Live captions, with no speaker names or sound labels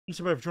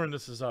Somebody for joining.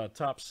 This is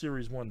Top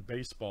Series 1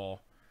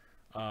 Baseball.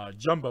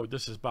 Jumbo,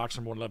 this is box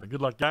number 111.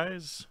 Good luck,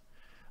 guys.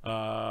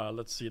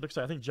 Let's see. It looks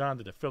like I think John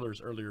did the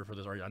fillers earlier for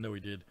this. I know he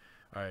did.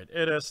 All right,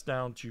 Ed S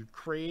down to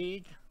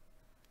Craig.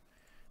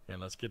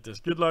 And let's get this.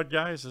 Good luck,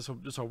 guys. This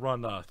will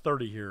run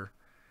 30 here.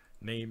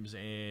 Names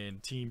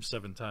and teams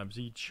 7 times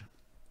each.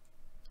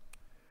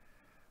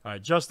 All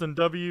right, Justin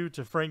W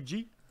to Frank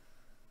G.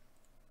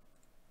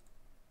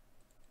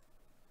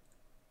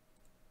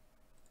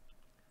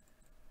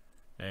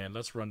 And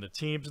let's run the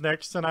teams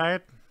next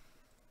tonight.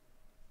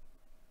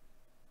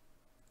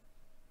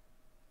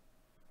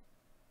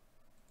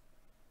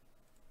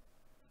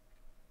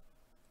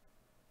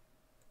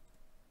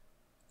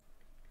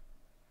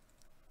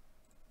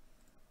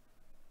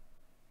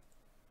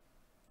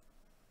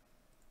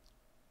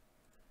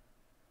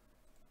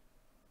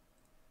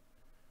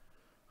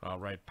 All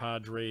right,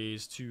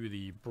 Padres to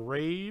the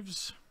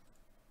Braves.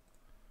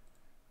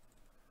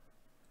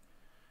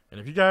 And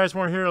if you guys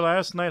weren't here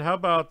last night, how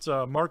about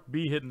Mark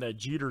B hitting that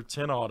Jeter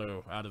 10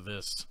 auto out of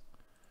this?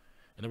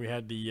 And then we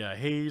had the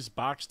Hayes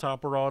box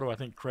topper auto. I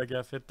think Craig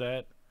F hit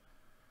that.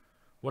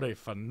 What a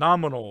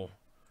phenomenal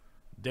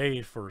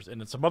day for,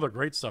 and then some other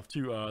great stuff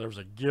too. There was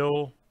a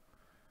Gill,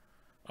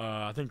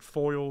 I think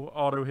foil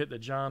auto hit that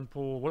John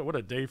pulled. What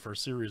a day for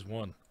Series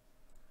 1.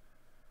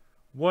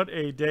 What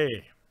a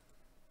day.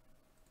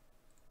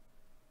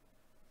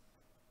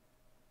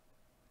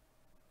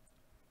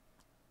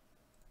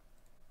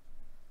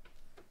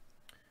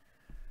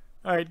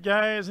 All right,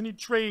 guys, any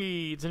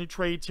trades? Any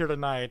trades here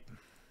tonight?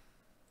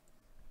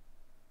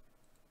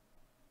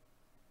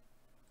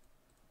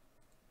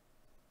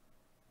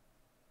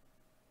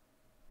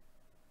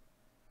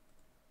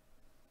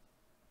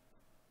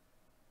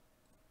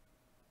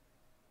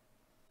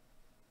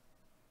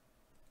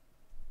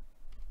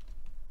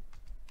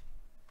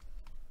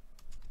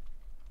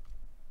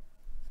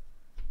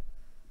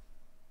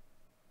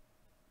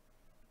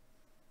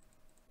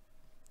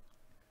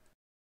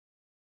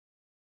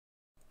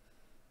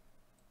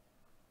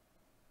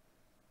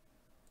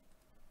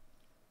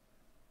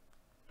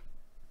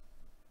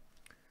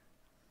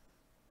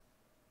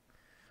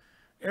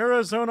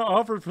 Arizona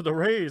offered for the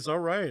Rays. All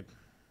right.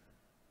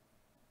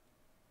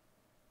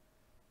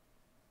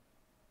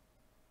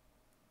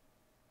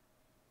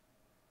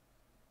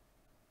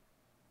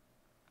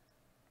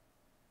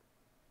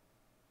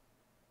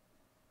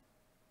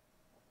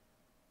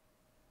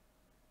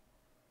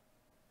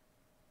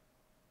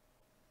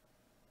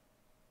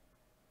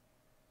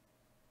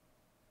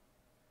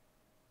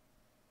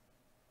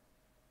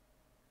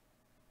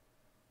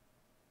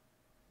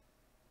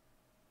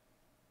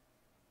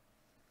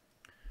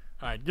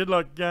 All right, good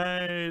luck,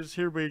 guys.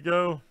 Here we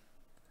go.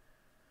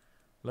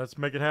 Let's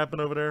make it happen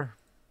over there.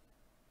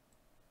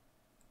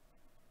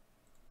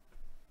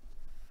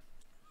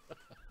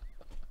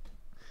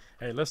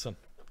 Hey, listen.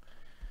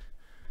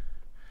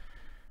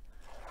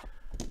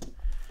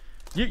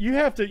 You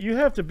have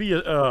to be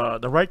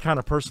the right kind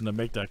of person to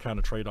make that kind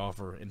of trade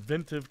offer.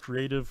 Inventive,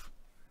 creative.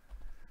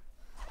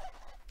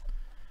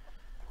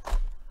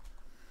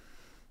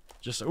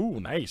 Just ooh,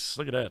 nice.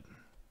 Look at that.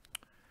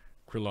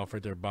 Krylov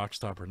right there, box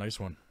topper. Nice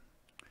one.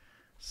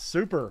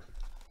 Super.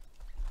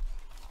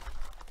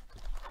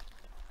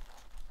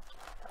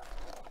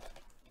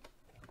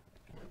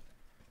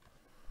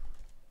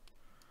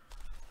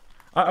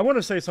 I want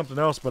to say something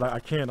else, but I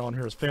can't on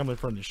here. It's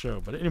family-friendly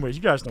show. But anyways,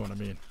 you guys know what I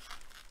mean.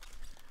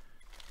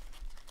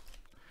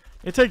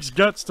 It takes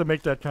guts to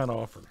make that kind of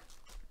offer.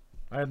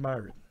 I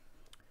admire it.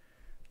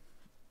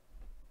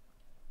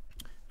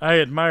 I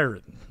admire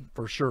it,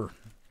 for sure.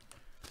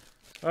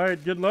 All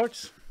right, good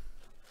lucks.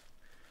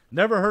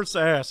 Never hurts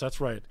to ask.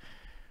 That's right.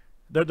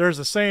 There's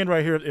a saying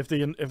right here: if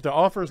the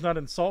offer is not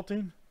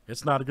insulting,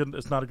 it's not a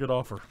good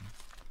offer.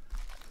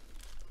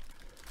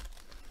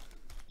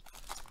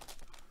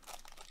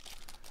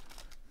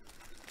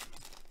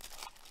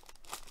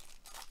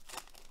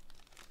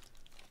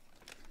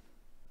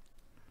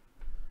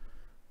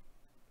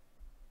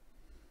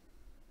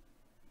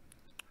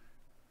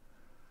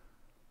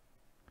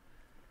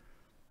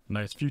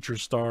 Nice future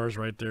stars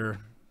right there.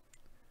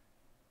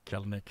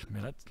 Kalanick,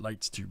 man, that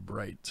light's too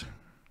bright.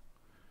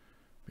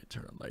 Let me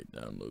turn the light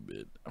down a little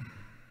bit.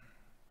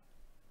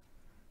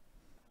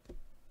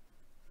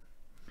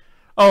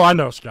 Oh, I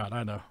know, Scott.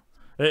 I know.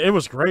 It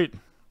was great.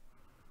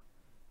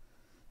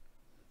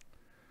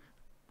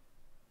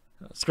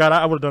 Scott,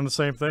 I would have done the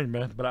same thing,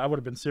 man, but I would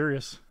have been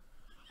serious.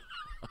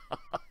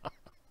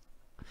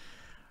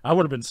 I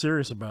would have been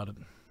serious about it.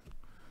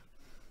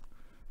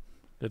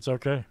 It's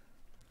okay.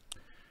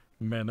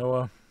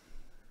 Manoa.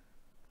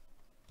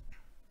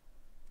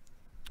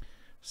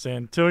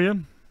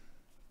 Santillan.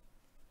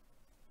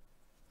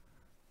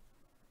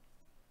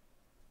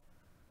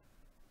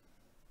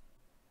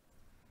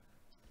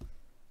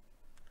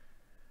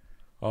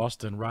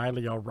 Austin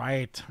Riley, all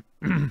right.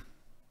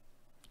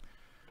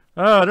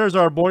 There's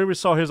our boy. We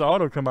saw his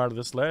auto come out of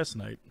this last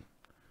night.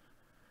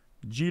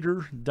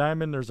 Jeter,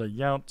 Diamond. There's a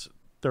Yount,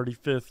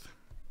 35th.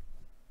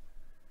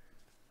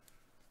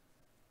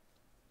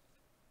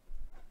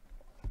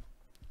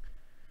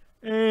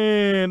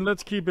 And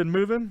let's keep it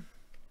moving.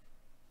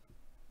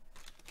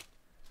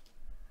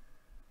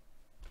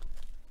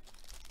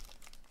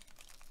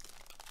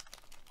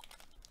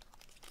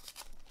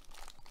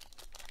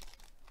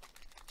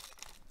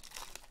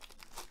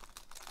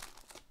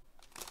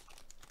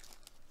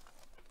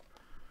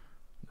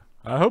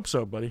 I hope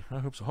so, buddy. I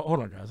hope so.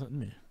 Hold on, guys. Let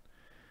me.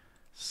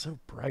 So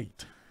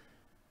bright.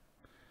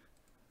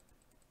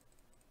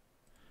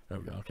 There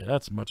we go. Okay,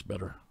 that's much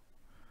better.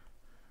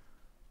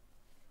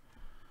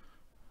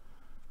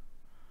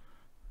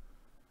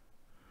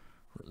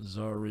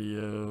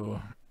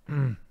 Rosario.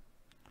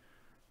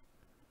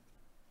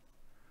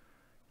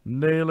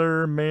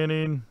 Naylor,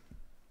 Manning.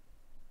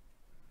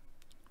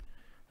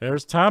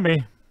 There's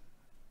Tommy.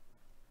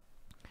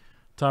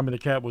 Tommy the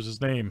Cat was his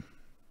name.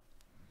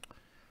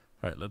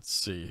 All right, let's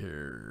see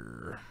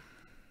here.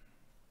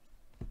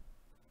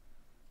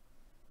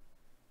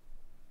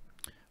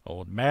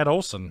 Old Matt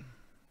Olson.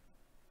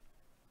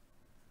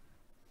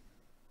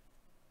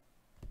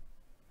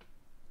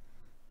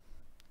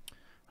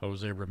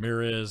 Jose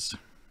Ramirez.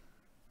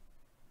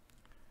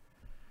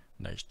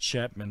 Nice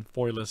Chapman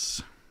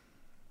foilless.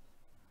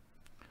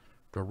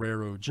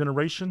 Guerrero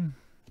Generation.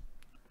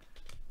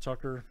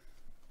 Tucker.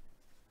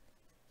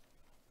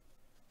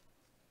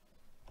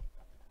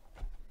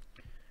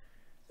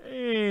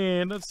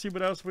 And let's see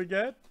what else we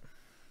got.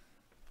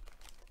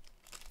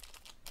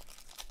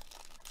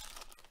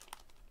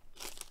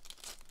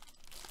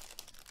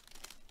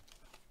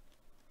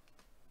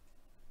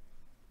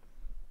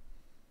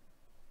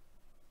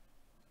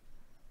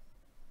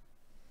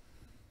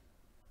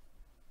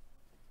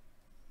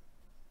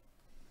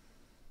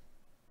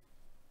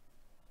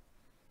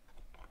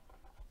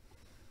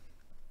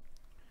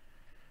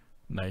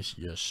 Nice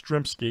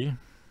Yastrzemski.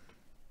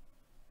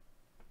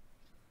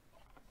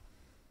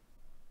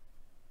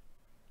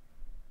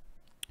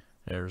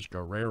 There's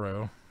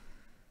Guerrero.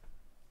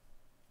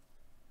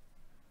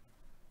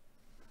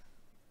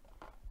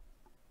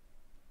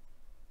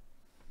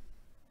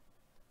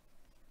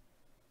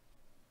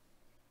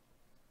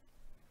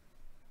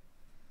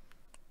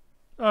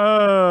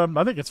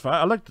 I think it's fine.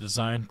 I like the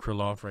design.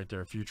 Krylov right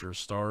there. Future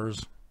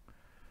Stars.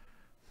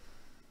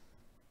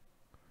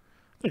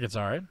 I think it's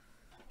all right.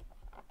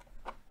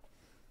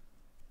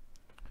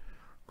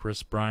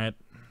 Chris Bryant.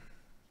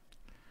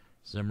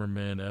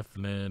 Zimmerman.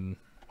 Eflin.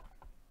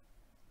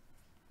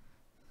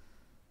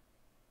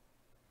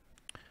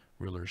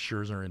 Wheeler,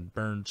 Scherzer, and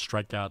Burns,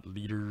 strikeout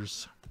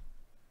leaders.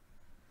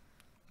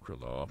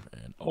 Krylov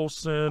and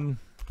Olsen.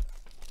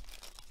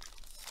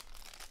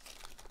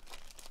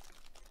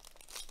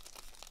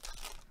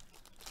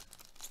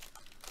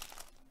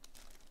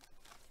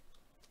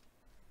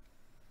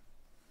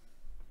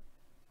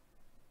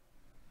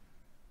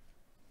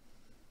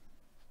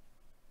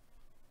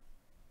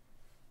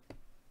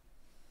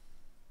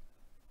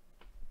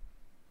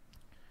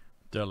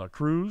 De La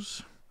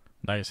Cruz.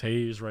 Nice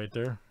Hayes right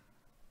there.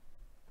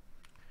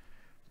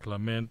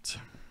 Clement.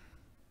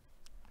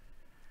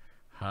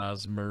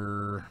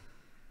 Hosmer.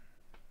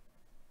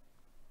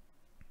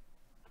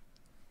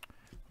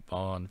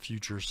 Vaughn,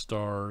 Future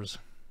Stars.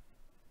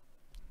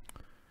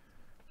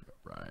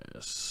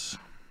 Rice.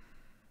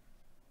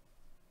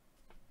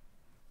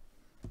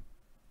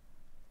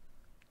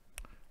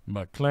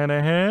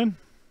 McClanahan.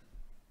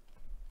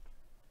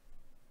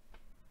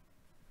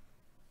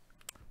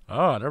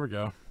 Oh, there we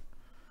go.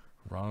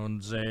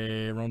 Ronze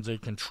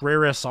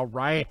Contreras, all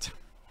right.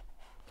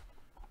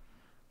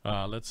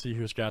 Let's see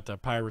who's got the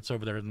Pirates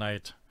over there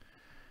tonight.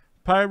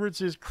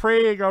 Pirates is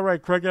Craig. All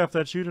right, Craig F.,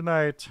 that's you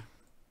tonight.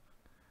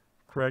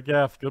 Craig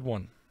F., good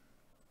one.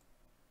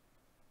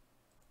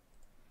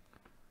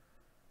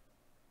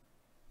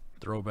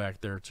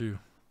 Throwback there, too.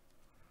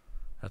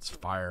 That's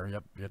fire.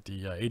 Yep, you got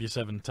the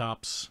 87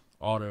 Topps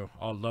auto.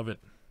 I love it.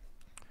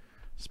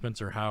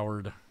 Spencer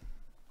Howard.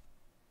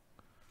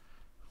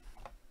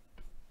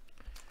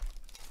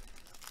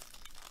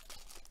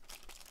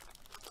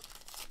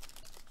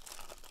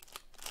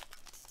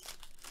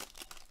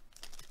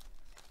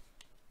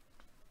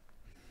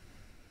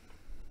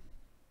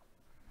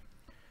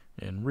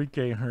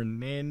 Enrique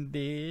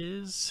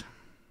Hernandez.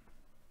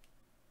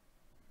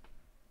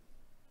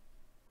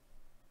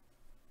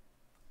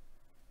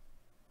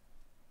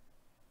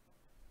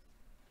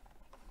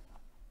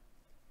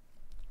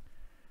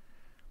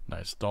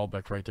 Nice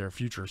Dahlbeck right there.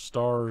 Future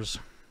Stars.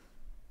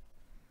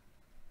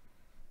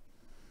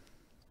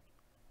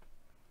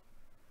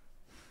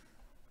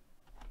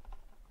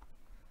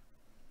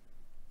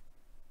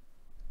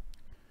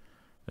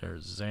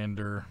 There's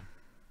Xander.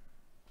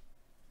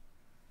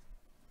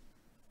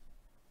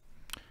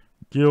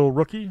 Gill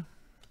rookie.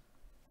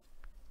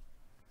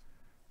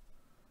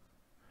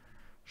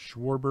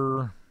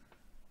 Schwarber.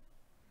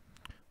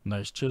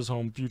 Nice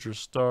Chisholm, Future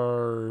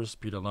Stars,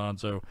 Pete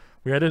Alonso.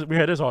 We had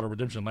his auto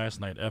redemption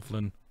last night.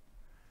 Eflin.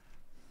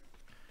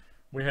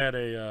 We had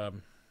a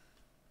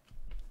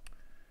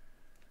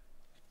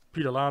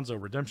Pete Alonso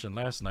redemption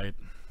last night.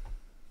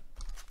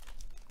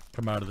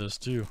 Come out of this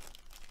too.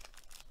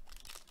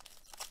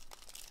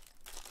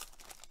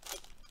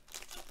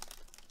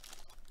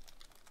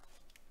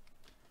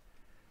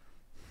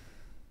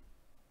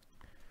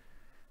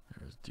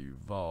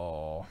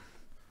 Duval.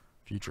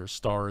 Future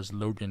stars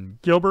Logan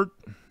Gilbert.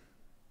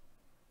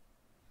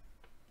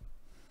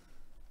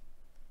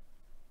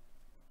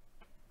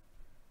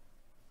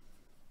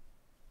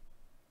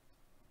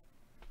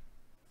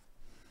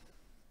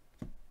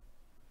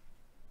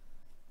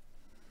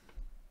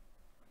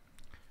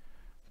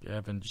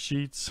 Gavin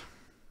Sheets.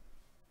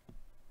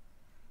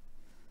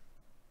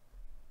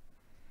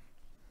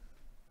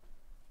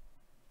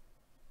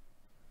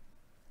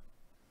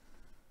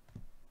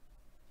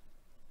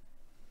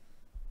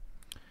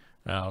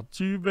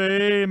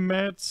 Altuve,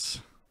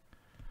 Mets.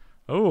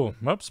 Oh,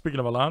 speaking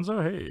of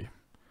Alonso, hey.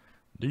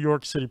 New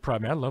York City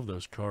Pride. Man, I love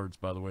those cards,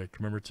 by the way.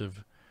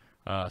 Commemorative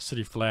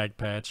city flag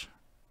patch.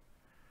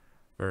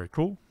 Very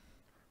cool.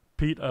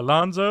 Pete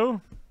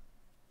Alonso.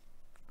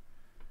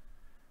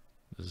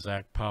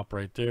 Zach Pop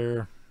right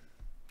there.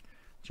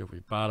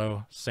 Joey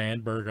Votto.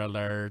 Sandberg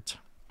alert.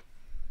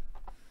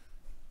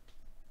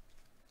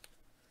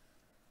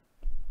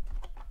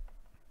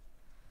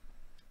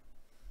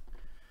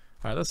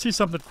 All right, let's see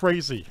something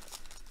crazy.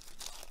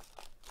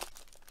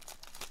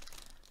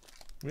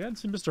 We haven't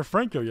seen Mr.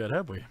 Franco yet,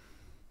 have we?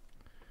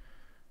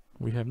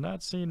 We have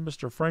not seen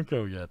Mr.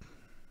 Franco yet.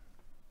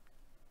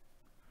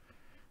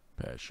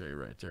 Pache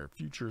right there.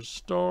 Future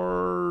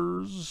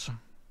stars.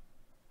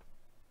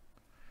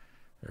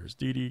 There's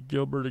Didi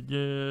Gilbert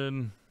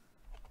again.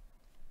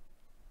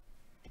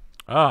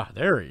 Ah,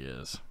 there he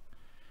is.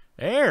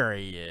 There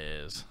he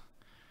is.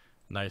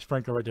 Nice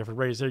Franco right there for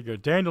Rays. There you go.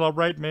 Daniel, all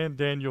right, man.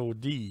 Daniel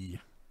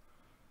D.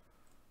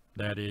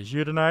 That is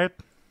you tonight.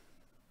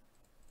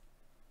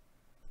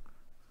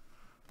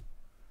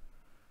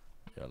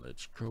 Yeah,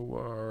 let's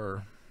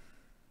go.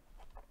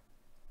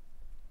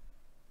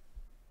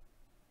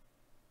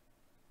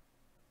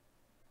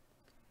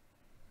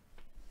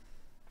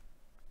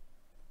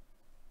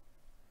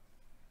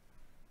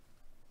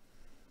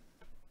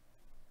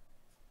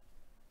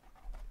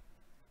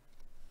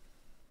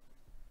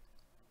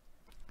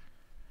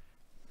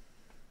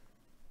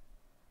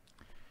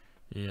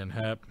 Ian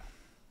Happ.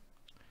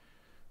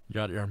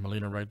 Got Aaron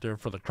Molina right there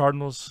for the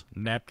Cardinals.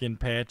 Napkin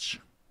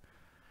patch.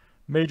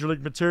 Major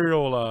League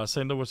Material,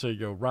 St. Louis, there you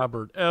go.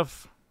 Robert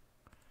F.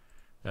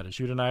 That is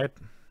you tonight.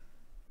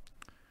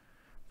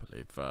 I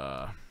believe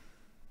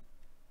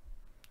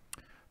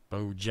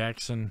Bo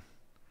Jackson.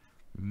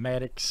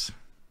 Maddox.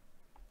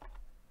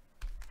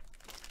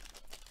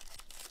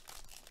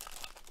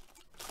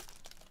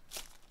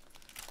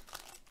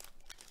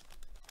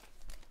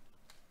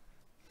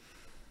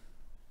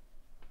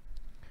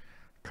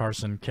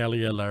 Carson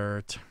Kelly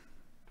alert.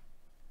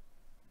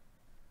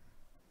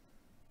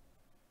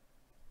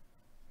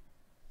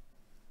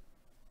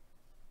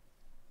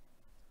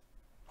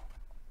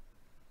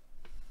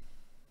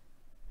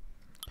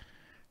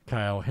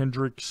 Kyle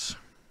Hendricks.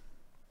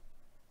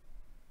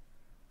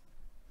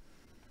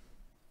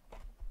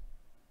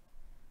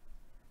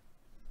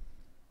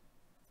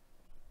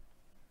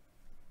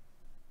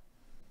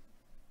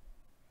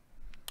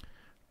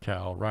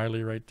 Cal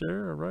Riley right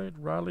there. All right,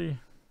 Riley.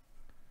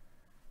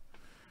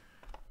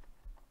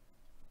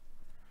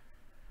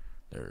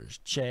 There's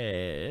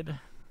Chad.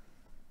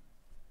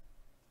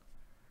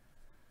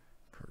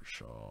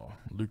 Kershaw.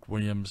 Luke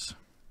Williams.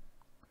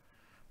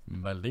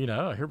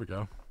 Molina. Oh, here we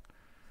go.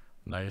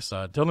 Nice.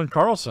 Dylan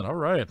Carlson. All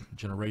right.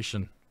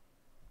 Generation.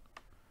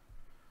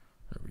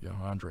 There we go.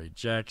 Andre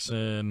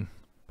Jackson.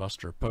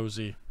 Buster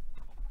Posey.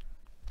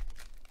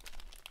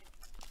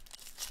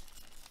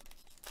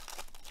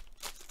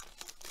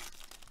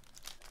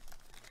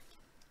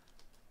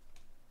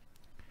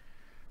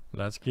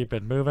 Let's keep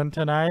it moving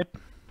tonight.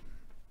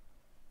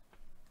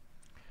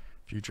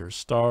 Future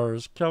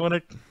stars.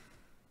 Kellenick.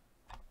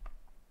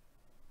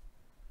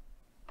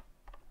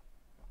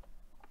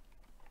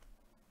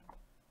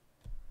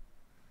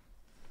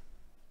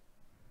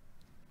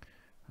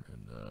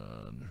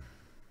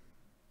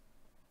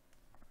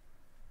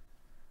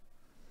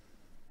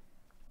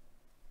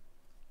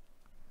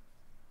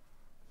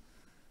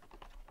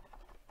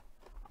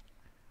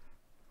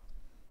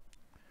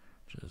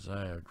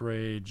 Josiah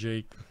Gray,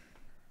 Jake.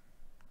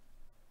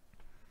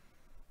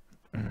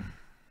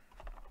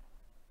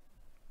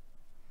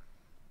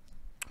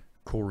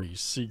 Corey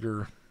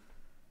Seager.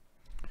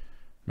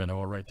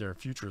 Manoa right there.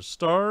 Future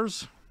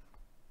stars.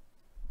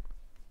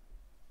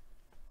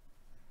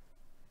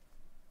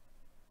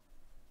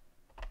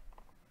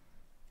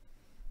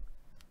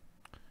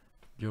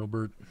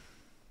 Gilbert.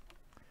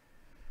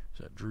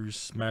 Is that Drew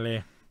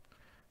Smalley?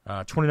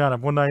 29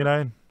 of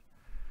 199.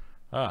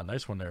 Ah,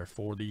 nice one there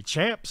for the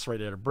champs right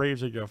there. The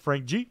Braves. There you go.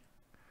 Frank G.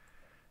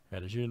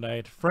 That is you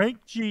tonight.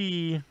 Frank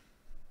G.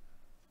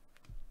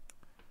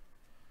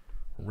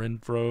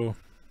 Renfro.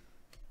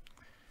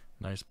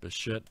 Nice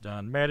Bichette.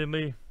 Don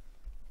Mattingly.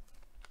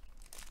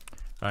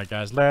 All right,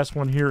 guys. Last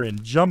one here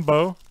in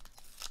Jumbo.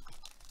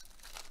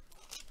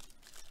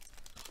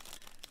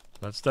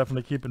 Let's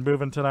definitely keep it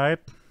moving tonight.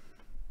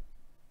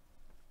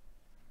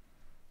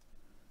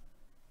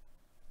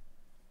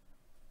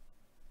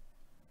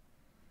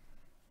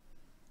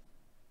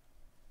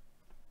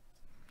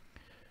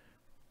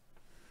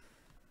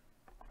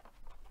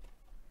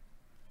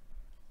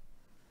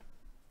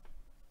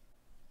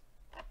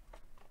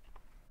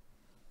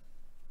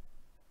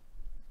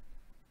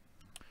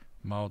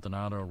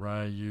 Maldonado,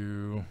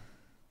 Ryu,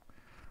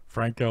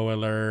 Franco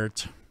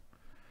alert.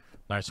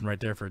 Nice one right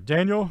there for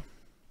Daniel.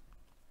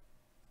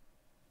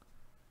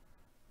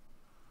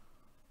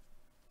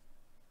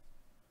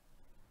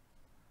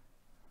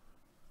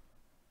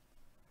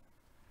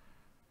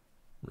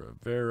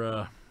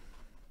 Rivera.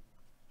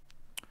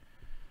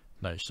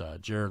 Nice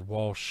Jared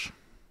Walsh.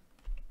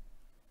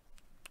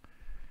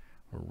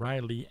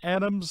 Riley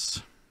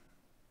Adams.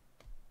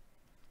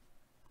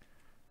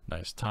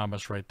 Nice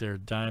Thomas right there.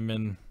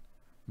 Diamond.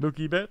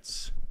 Mookie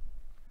Betts.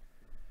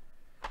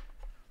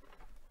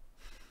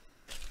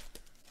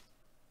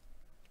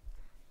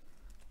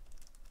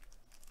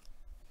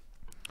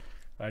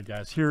 All right,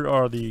 guys. Here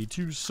are the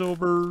 2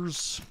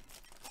 silvers.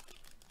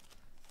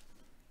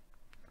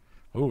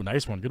 Oh,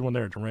 nice one. Good one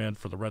there, Durant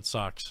for the Red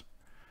Sox.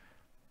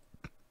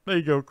 There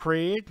you go,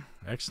 Craig.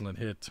 Excellent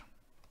hit.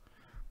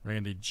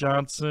 Randy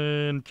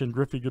Johnson. Ken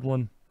Griffey, good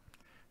one.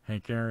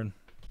 Hank Aaron.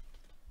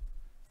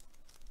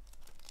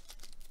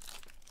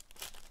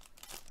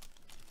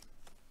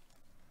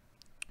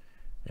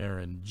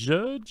 Aaron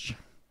Judge.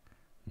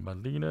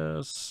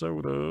 Melina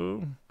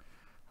Soto.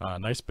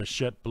 Nice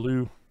Bichette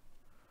blue.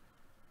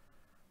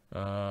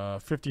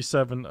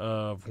 57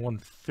 of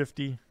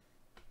 150.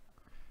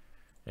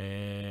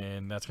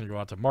 And that's going to go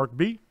out to Mark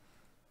B.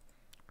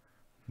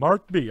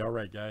 Mark B. All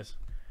right, guys.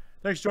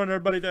 Thanks for joining,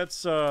 everybody.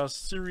 That's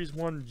Series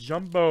 1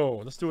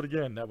 Jumbo. Let's do it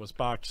again. That was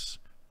box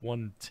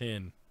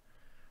 110.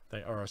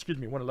 Or, excuse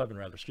me, 111,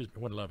 rather. Excuse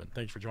me, 111.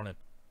 Thanks for joining.